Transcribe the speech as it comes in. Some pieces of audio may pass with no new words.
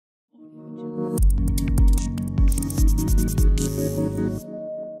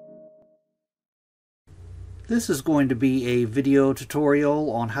This is going to be a video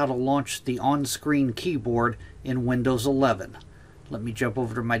tutorial on how to launch the on-screen keyboard in Windows 11. Let me jump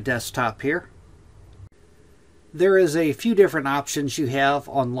over to my desktop here. There is a few different options you have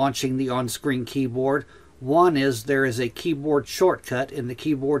on launching the on-screen keyboard. One is there is a keyboard shortcut, and the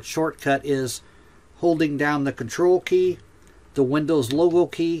keyboard shortcut is holding down the Control key, the Windows logo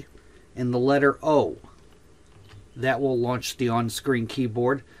key, and the letter O. That will launch the on-screen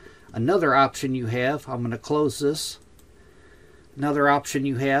keyboard. Another option you have, I'm going to close this. Another option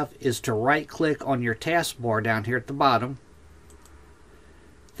you have is to right-click on your taskbar down here at the bottom.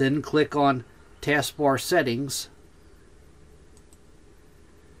 Then click on Taskbar Settings.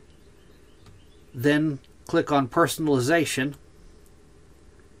 Then click on Personalization.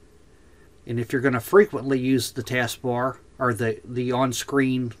 And if you're going to frequently use the taskbar or the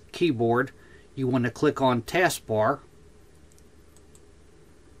on-screen keyboard, you want to click on Taskbar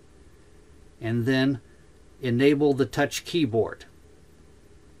and then enable the touch keyboard.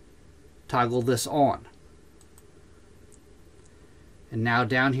 Toggle this on. And now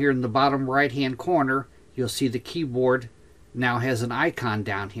down here in the bottom right hand corner, you'll see the keyboard now has an icon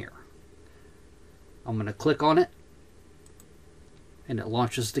down here. I'm going to click on it and it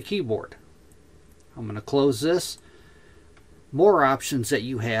launches the keyboard. I'm going to close this. More options that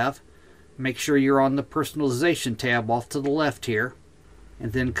you have. Make sure you're on the Personalization tab off to the left here,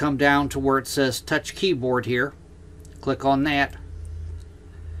 and then come down to where it says Touch Keyboard here. Click on that,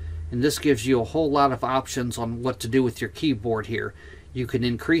 and this gives you a whole lot of options on what to do with your keyboard here. You can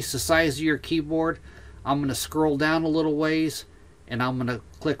increase the size of your keyboard. I'm going to scroll down a little ways, and I'm going to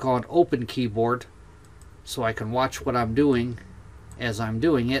click on Open Keyboard so I can watch what I'm doing as I'm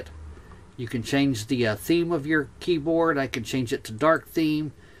doing it. You can change the theme of your keyboard. I can change it to dark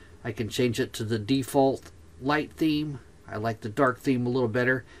theme. I can change it to the default light theme. I like the dark theme a little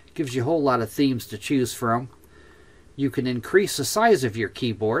better. It gives you a whole lot of themes to choose from. You can increase the size of your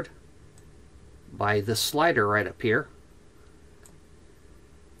keyboard by this slider right up here.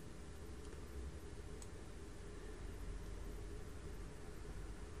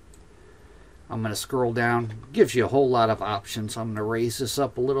 I'm going to scroll down. It gives you a whole lot of options. I'm going to raise this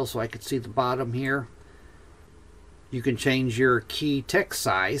up a little so I can see the bottom here. You can change your key text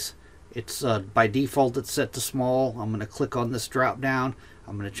size. It's by default it's set to small. I'm going to click on this drop down.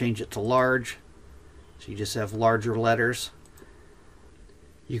 I'm going to change it to large, so you just have larger letters.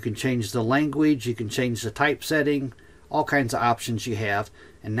 You can change the language, you can change the typesetting, all kinds of options you have.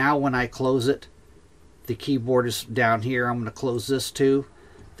 And now when I close it, the keyboard is down here. I'm going to close this too.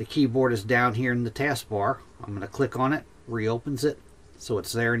 The keyboard is down here in the taskbar. I'm going to click on it, reopens it, so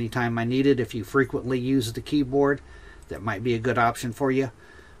it's there anytime I need it. If you frequently use the keyboard, that might be a good option for you.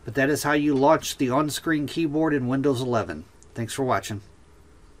 But that is how you launch the on-screen keyboard in Windows 11. Thanks for watching.